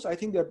CEOs. I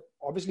think they're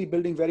obviously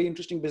building very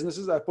interesting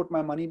businesses. I put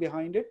my money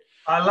behind it.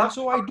 I love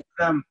to talk to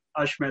them,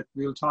 Ashmeet.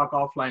 We'll talk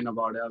offline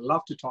about it. I'd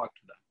love to talk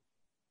to them.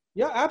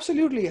 Yeah,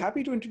 absolutely.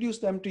 Happy to introduce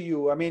them to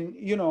you. I mean,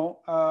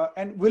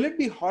 and will it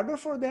be harder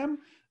for them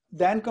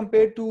than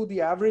compared to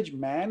the average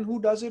man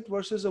who does it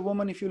versus a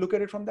woman, if you look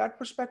at it from that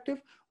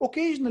perspective?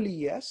 Occasionally,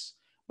 yes.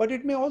 But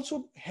it may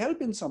also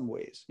help in some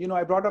ways.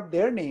 I brought up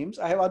their names.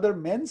 I have other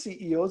men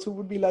CEOs who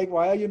would be like,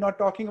 why are you not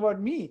talking about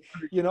me?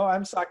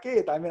 I'm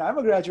Saket. I mean, I'm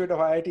a graduate of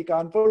IIT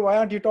Kanpur. Why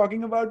aren't you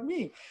talking about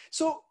me?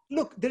 So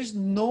look, there's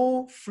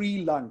no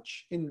free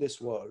lunch in this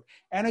world.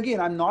 And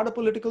again, I'm not a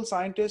political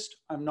scientist.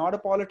 I'm not a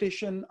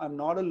politician. I'm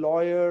not a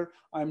lawyer.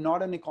 I'm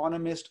not an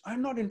economist.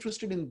 I'm not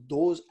interested in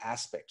those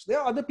aspects.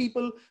 There are other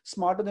people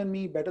smarter than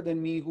me, better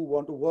than me, who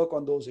want to work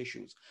on those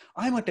issues.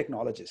 I'm a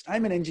technologist.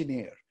 I'm an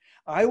engineer.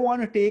 I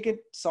want to take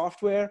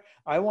software,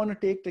 I want to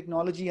take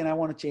technology, and I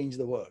want to change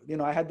the world.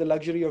 I had the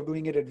luxury of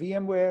doing it at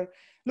VMware.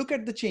 Look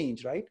at the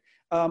change, right?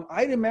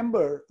 I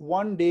remember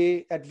one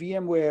day at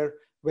VMware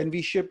when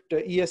we shipped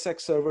ESX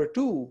Server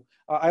 2,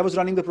 I was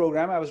running the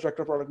program. I was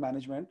director of product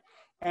management.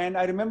 And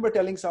I remember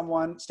telling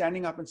someone,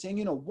 standing up and saying,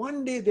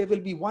 one day there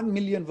will be 1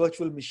 million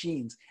virtual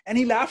machines. And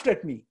he laughed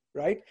at me,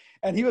 right?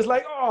 And he was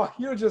like, oh,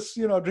 you're just,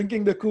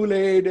 drinking the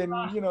Kool-Aid and,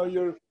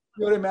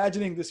 you're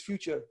imagining this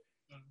future.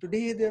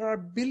 Today, there are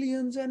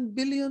billions and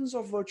billions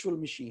of virtual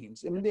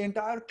machines. I mean, the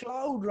entire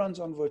cloud runs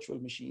on virtual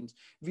machines.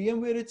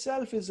 VMware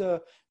itself is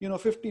a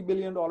 $50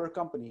 billion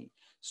company.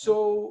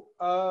 So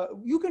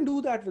you can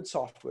do that with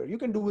software. You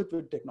can do it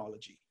with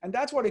technology. And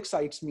that's what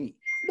excites me.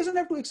 It doesn't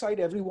have to excite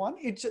everyone.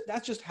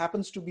 That just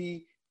happens to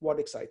be what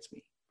excites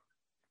me.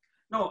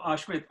 No,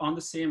 Ashmeet, on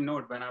the same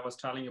note, when I was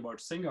telling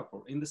about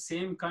Singapore, in the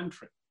same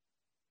country,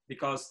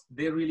 because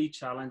they really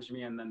challenged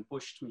me and then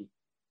pushed me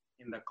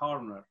in the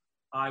corner,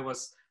 I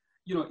was,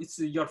 it's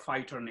your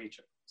fighter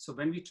nature. So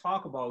when we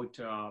talk about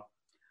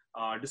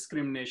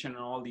discrimination and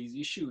all these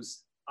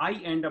issues, I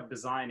end up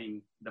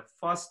designing the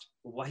first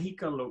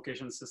vehicle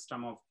location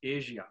system of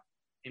Asia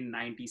in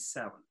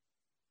 97.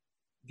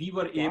 We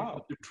were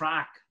able to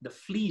track the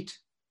fleet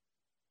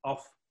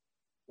of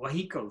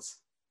vehicles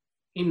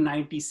in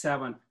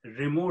 97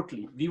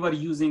 remotely. We were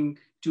using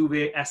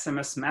two-way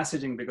SMS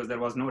messaging because there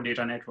was no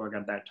data network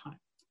at that time.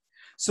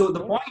 So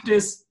the point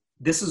is,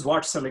 this is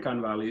what Silicon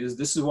Valley is.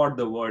 This is what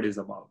the world is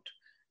about.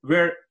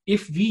 Where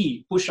if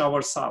we push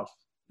ourselves,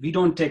 we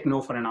don't take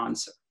no for an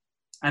answer.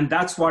 And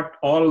that's what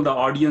all the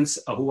audience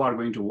who are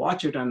going to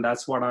watch it, and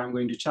that's what I'm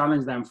going to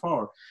challenge them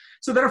for.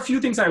 So there are a few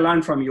things I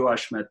learned from you,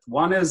 Ashmeet.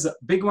 One is,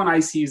 big one I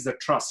see is the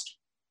trust.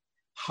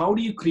 How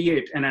do you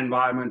create an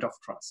environment of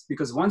trust?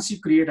 Because once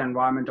you create an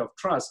environment of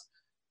trust,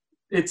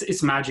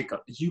 it's magical.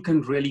 You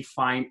can really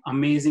find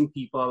amazing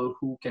people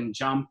who can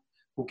jump,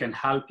 who can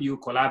help you,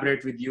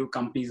 collaborate with you.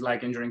 Companies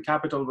like Engineering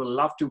Capital will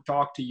love to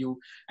talk to you.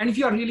 And if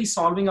you are really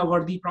solving a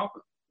worthy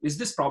problem, is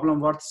this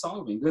problem worth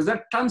solving? Because there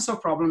are tons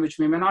of problems which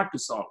we may not to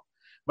solve,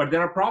 but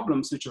there are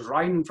problems which are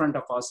right in front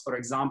of us. For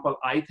example,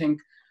 I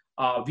think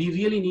we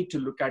really need to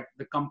look at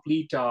the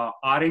complete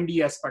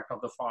R&D aspect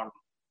of the pharma,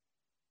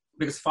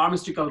 because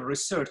pharmaceutical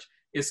research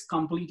is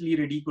completely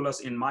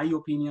ridiculous in my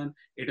opinion.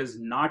 It is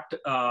not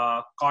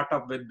caught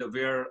up with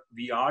where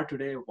we are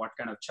today, what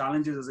kind of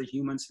challenges as a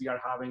humans we are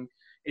having.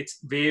 It's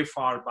way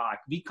far back.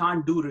 We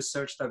can't do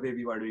research the way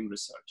we were doing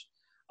research.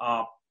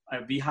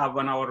 We have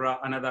another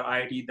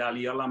IIT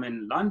Delhi alum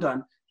in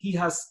London. He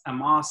has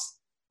amassed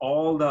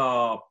all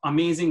the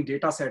amazing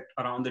data set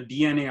around the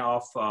DNA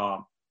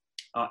of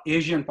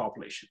Asian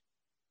population.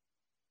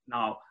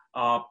 Now,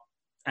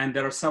 and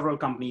there are several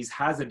companies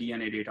has the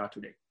DNA data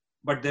today,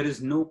 but there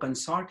is no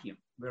consortium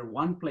where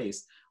one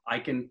place I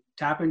can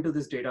tap into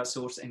this data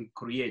source and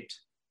create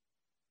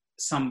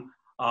some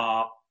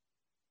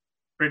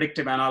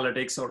predictive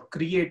analytics or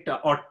create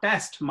or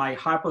test my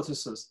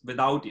hypothesis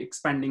without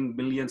expending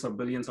millions or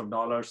billions of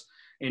dollars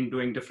in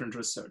doing different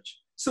research.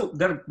 So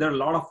there are a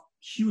lot of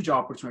huge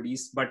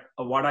opportunities, but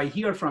what I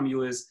hear from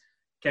you is,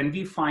 can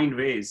we find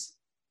ways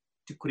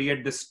to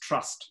create this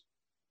trust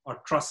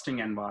or trusting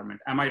environment?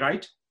 Am I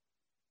right?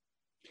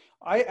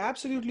 I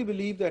absolutely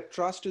believe that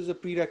trust is a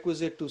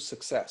prerequisite to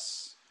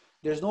success.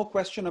 There's no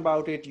question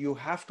about it. You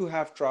have to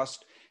have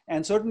trust.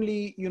 And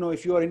certainly,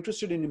 if you are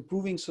interested in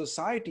improving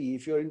society,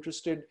 if you're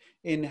interested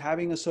in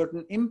having a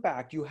certain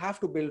impact, you have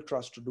to build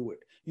trust to do it.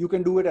 You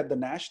can do it at the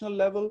national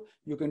level,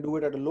 you can do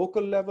it at a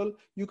local level,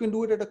 you can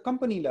do it at a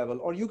company level,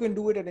 or you can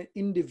do it at an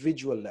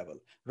individual level.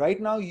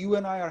 Right now, you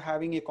and I are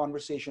having a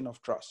conversation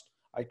of trust.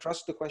 I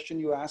trust the question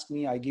you ask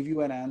me, I give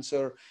you an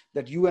answer,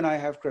 that you and I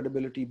have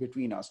credibility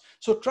between us.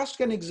 So trust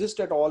can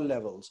exist at all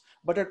levels,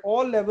 but at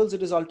all levels,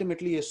 it is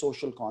ultimately a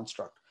social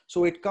construct.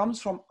 So it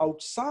comes from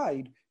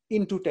outside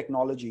into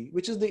technology,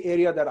 which is the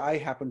area that I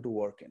happen to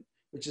work in,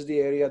 which is the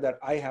area that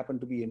I happen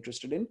to be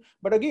interested in.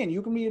 But again,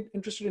 you can be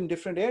interested in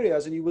different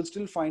areas and you will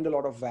still find a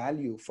lot of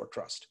value for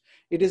trust.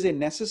 It is a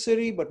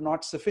necessary but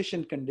not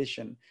sufficient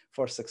condition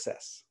for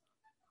success.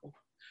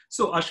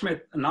 So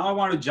Ashmeet, now I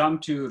want to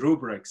jump to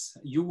rubrics.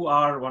 You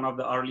are one of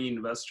the early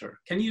investor.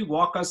 Can you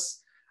walk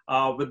us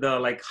with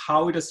the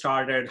how it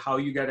started, how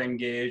you get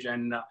engaged,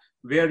 and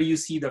where do you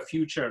see the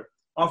future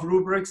of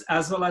rubrics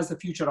as well as the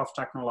future of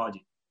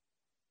technology?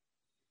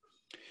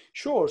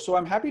 Sure. So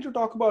I'm happy to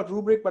talk about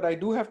rubric, but I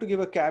do have to give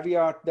a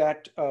caveat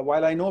that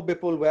while I know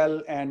Bipul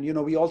well, and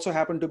we also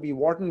happen to be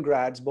Wharton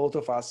grads, both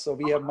of us, so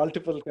we have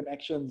multiple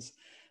connections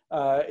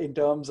in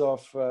terms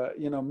of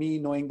me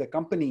knowing the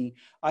company.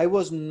 I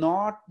was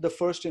not the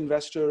first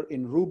investor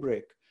in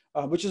rubric,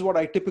 which is what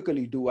I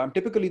typically do. I'm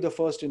typically the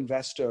first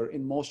investor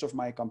in most of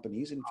my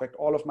companies. In fact,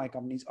 all of my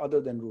companies other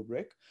than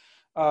rubric.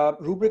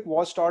 Rubric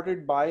was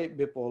started by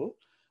Bipul,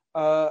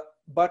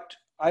 but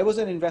I was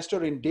an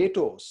investor in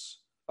Datos,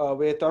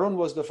 where Tarun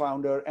was the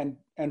founder,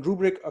 and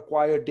Rubric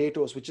acquired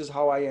Datos, which is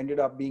how I ended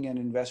up being an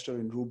investor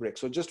in Rubric.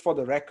 So just for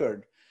the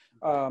record,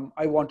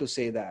 I want to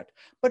say that.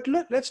 But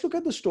let's look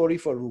at the story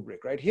for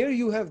Rubric, right? Here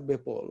you have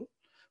Bipul,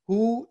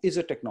 who is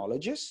a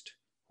technologist,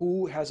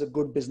 who has a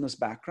good business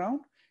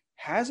background,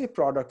 has a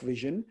product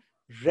vision,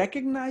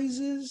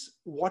 recognizes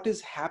what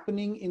is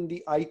happening in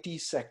the IT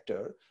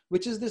sector,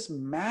 which is this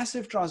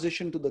massive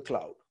transition to the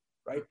cloud,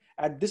 right?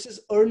 And this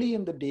is early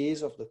in the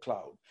days of the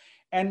cloud.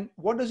 And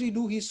what does he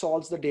do? He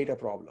solves the data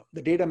problem,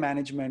 the data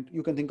management.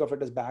 You can think of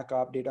it as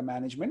backup, data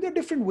management. There are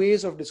different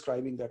ways of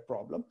describing that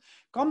problem.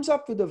 Comes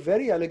up with a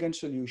very elegant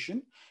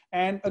solution.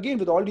 And again,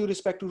 with all due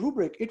respect to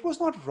Rubric, it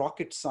was not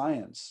rocket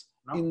science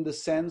in the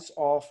sense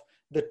of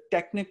the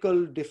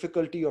technical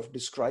difficulty of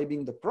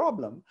describing the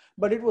problem,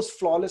 but it was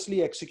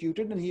flawlessly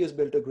executed, and he has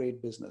built a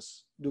great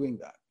business doing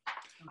that.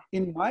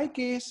 In my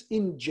case,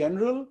 in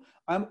general,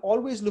 I'm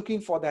always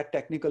looking for that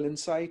technical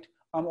insight.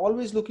 I'm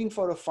always looking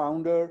for a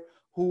founder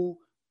who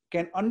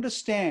can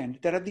understand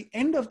that at the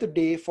end of the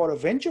day, for a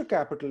venture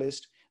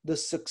capitalist, the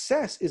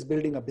success is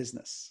building a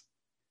business.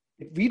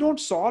 If we don't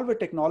solve a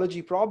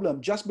technology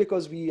problem just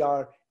because we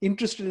are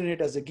interested in it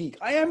as a geek,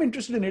 I am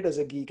interested in it as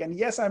a geek, and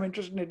yes, I'm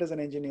interested in it as an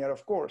engineer,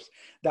 of course.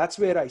 That's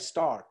where I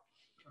start.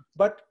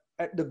 But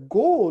the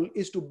goal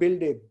is to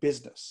build a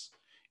business.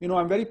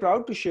 I'm very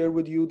proud to share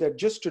with you that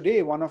just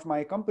today, one of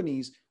my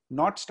companies,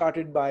 not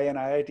started by an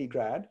IIT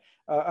grad,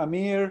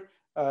 Amir,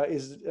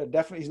 is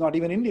definitely, he's not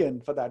even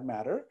Indian for that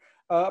matter.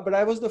 But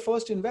I was the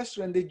first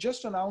investor, and they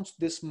just announced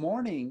this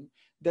morning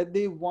that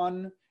they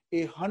won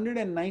a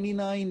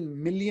 $199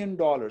 million, a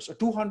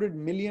 $200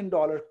 million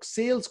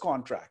sales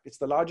contract. It's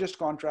the largest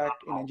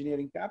contract in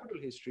engineering capital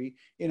history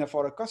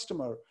for a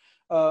customer,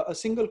 a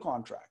single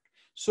contract.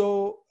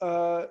 So,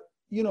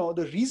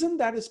 the reason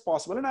that is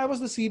possible, and I was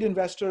the seed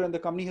investor, and the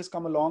company has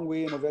come a long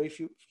way in a very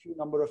few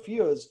number of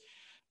years.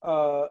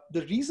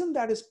 The reason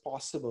that is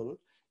possible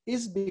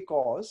is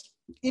because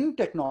in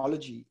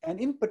technology, and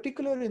in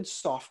particular in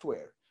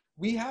software,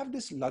 we have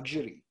this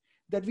luxury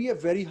that we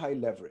have very high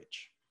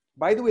leverage.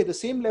 By the way, the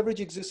same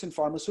leverage exists in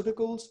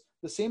pharmaceuticals,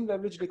 the same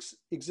leverage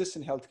exists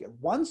in healthcare.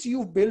 Once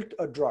you've built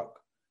a drug,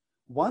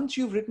 once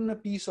you've written a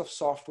piece of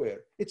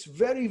software, it's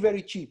very,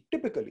 very cheap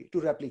typically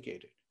to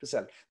replicate it, to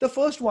sell. The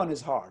first one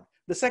is hard.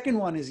 The second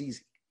one is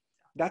easy.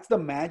 That's the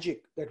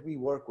magic that we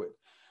work with.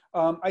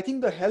 I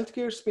think the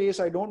healthcare space,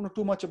 I don't know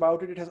too much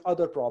about it. It has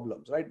other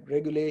problems, right?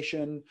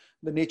 Regulation,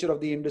 the nature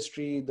of the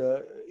industry,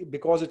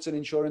 because it's an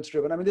insurance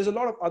driven. I mean, there's a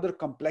lot of other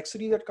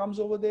complexity that comes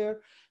over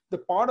there. The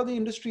part of the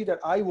industry that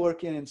I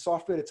work in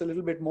software, it's a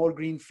little bit more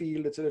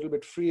greenfield. It's a little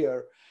bit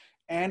freer.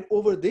 And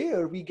over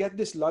there, we get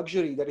this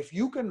luxury that if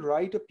you can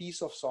write a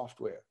piece of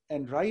software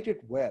and write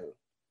it well,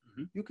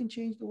 you can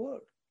change the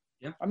world.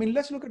 Yeah. I mean,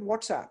 let's look at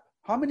WhatsApp.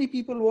 How many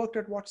people worked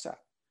at WhatsApp?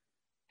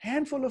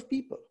 Handful of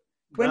people.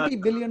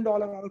 $20 billion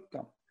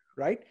outcome,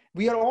 right?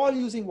 We are all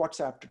using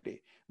WhatsApp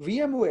today.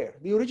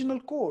 VMware, the original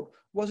code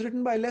was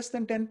written by less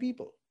than 10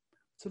 people.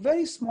 It's a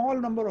very small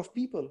number of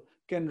people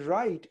can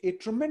write a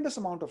tremendous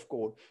amount of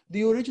code.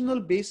 The original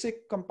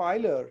basic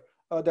compiler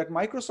that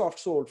Microsoft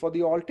sold for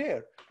the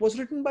Altair was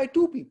written by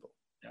 2 people,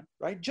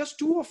 right? Just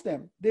 2 of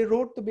them, they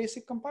wrote the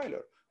basic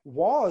compiler.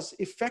 Was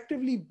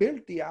effectively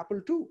built the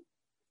Apple II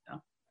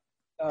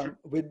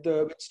with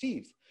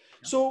Steve.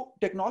 So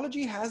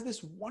technology has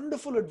this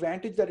wonderful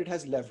advantage that it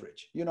has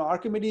leverage. You know,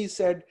 Archimedes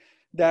said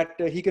that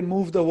he can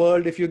move the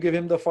world if you give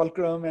him the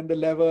fulcrum and the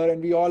lever.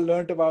 And we all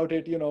learned about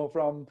it, you know,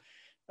 from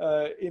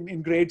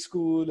in grade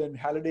school and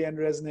Halliday and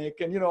Resnick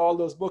and, you know, all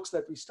those books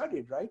that we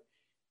studied, right?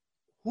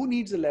 Who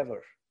needs a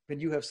lever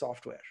when you have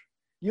software?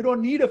 You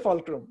don't need a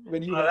fulcrum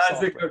when you have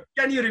software.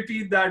 Can you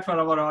repeat that for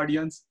our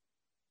audience?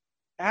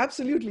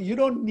 Absolutely. You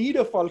don't need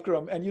a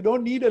fulcrum and you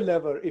don't need a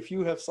lever if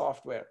you have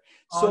software.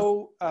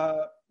 So,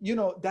 you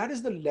know, that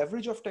is the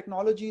leverage of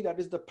technology. That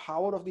is the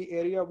power of the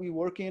area we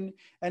work in.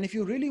 And if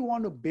you really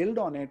want to build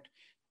on it,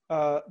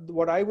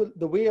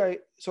 the way I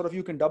sort of,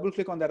 you can double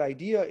click on that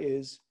idea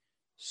is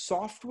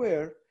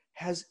software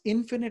has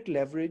infinite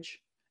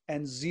leverage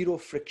and zero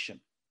friction.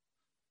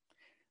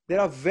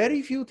 There are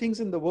very few things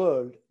in the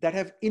world that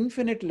have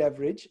infinite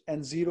leverage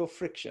and zero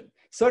friction.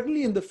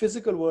 Certainly in the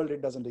physical world,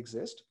 it doesn't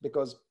exist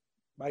because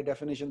by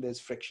definition, there's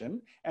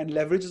friction and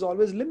leverage is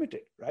always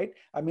limited, right?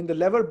 I mean, the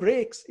lever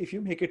breaks if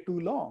you make it too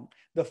long.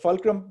 The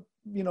fulcrum,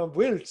 you know,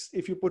 wilts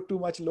if you put too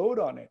much load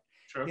on it.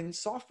 Sure. In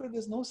software,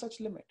 there's no such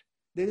limit.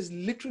 There is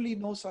literally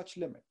no such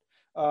limit.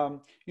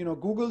 You know,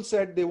 Google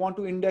said they want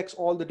to index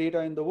all the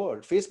data in the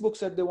world. Facebook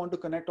said they want to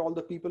connect all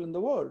the people in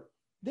the world.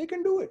 They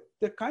can do it.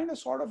 They're kind of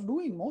sort of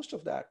doing most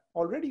of that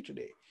already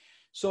today.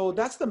 So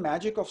that's the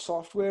magic of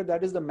software.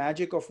 That is the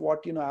magic of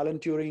what, you know, Alan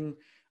Turing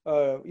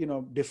you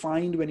know,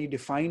 defined when he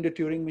defined a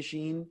Turing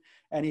machine,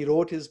 and he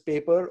wrote his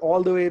paper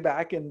all the way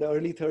back in the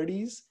early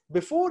 30s,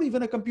 before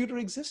even a computer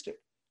existed,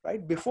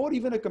 right? Before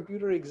even a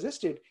computer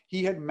existed,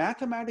 he had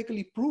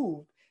mathematically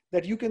proved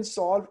that you can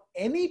solve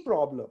any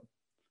problem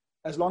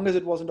as long as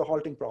it wasn't a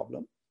halting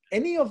problem.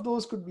 Any of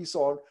those could be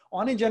solved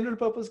on a general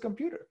purpose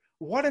computer.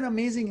 What an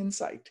amazing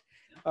insight.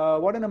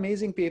 What an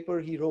amazing paper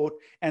he wrote.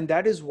 And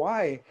that is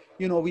why,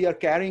 you know, we are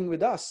carrying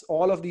with us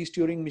all of these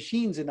Turing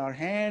machines in our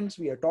hands.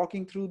 We are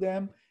talking through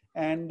them.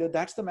 And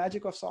that's the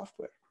magic of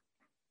software.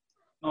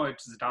 No,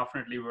 it's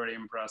definitely very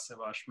impressive,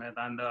 Ashmeet.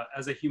 And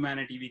as a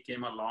humanity, we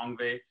came a long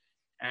way.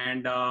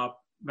 And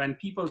when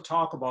people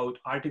talk about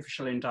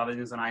artificial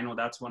intelligence, and I know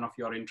that's one of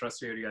your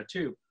interest area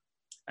too,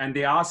 and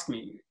they ask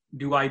me,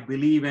 do I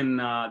believe in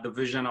the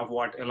vision of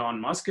what Elon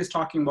Musk is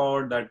talking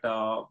about, that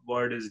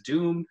world is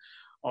doomed,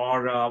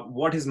 or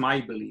what is my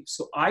belief?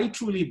 So I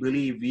truly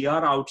believe we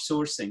are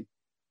outsourcing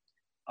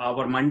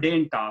our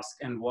mundane task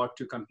and work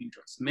to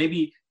computers,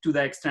 maybe to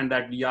the extent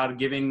that we are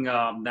giving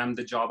them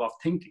the job of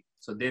thinking.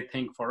 So they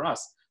think for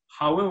us.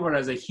 However,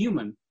 as a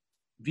human,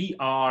 we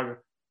are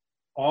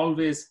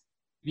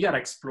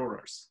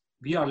explorers.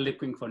 We are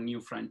looking for new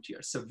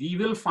frontiers. So we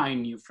will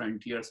find new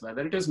frontiers,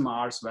 whether it is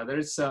Mars, whether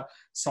it's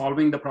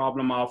solving the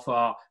problem of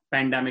a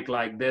pandemic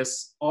like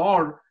this,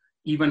 or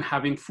even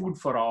having food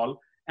for all.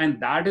 And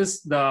that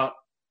is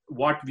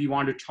what we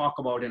want to talk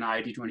about in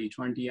IIT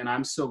 2020. And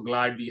I'm so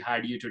glad we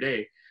had you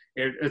today.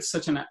 It's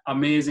such an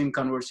amazing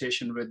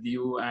conversation with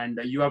you. And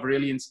you have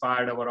really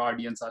inspired our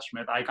audience,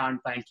 Ashmeet. I can't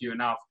thank you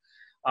enough.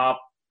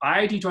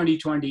 IIT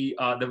 2020,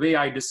 the way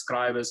I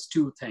describe is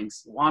 2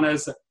 things. One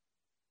is,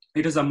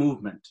 it is a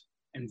movement.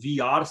 And we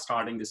are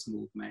starting this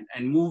movement.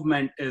 And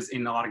movement is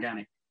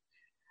inorganic.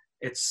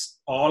 It's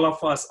all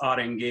of us are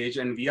engaged,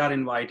 and we are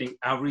inviting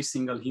every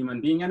single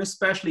human being, and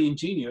especially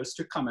engineers,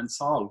 to come and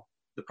solve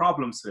the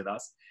problems with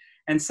us.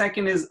 And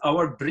second is,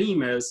 our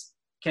dream is,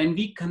 can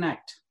we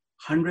connect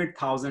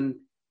 100,000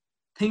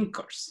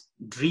 thinkers,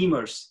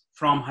 dreamers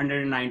from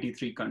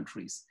 193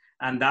 countries?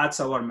 And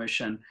that's our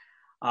mission.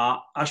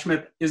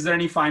 Ashmeet, is there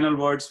any final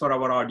words for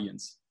our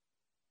audience?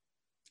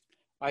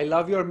 I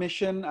love your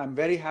mission. I'm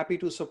very happy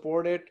to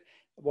support it.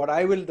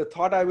 The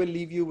thought I will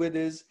leave you with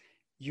is,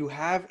 You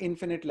have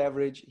infinite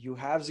leverage, you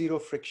have zero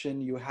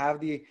friction, you have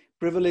the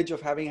privilege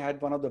of having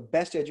had one of the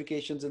best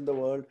educations in the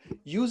world.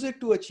 Use it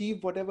to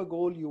achieve whatever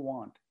goal you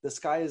want. The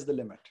sky is the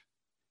limit.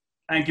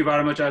 Thank you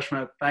very much,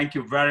 Ashmeet. Thank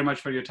you very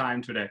much for your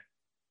time today.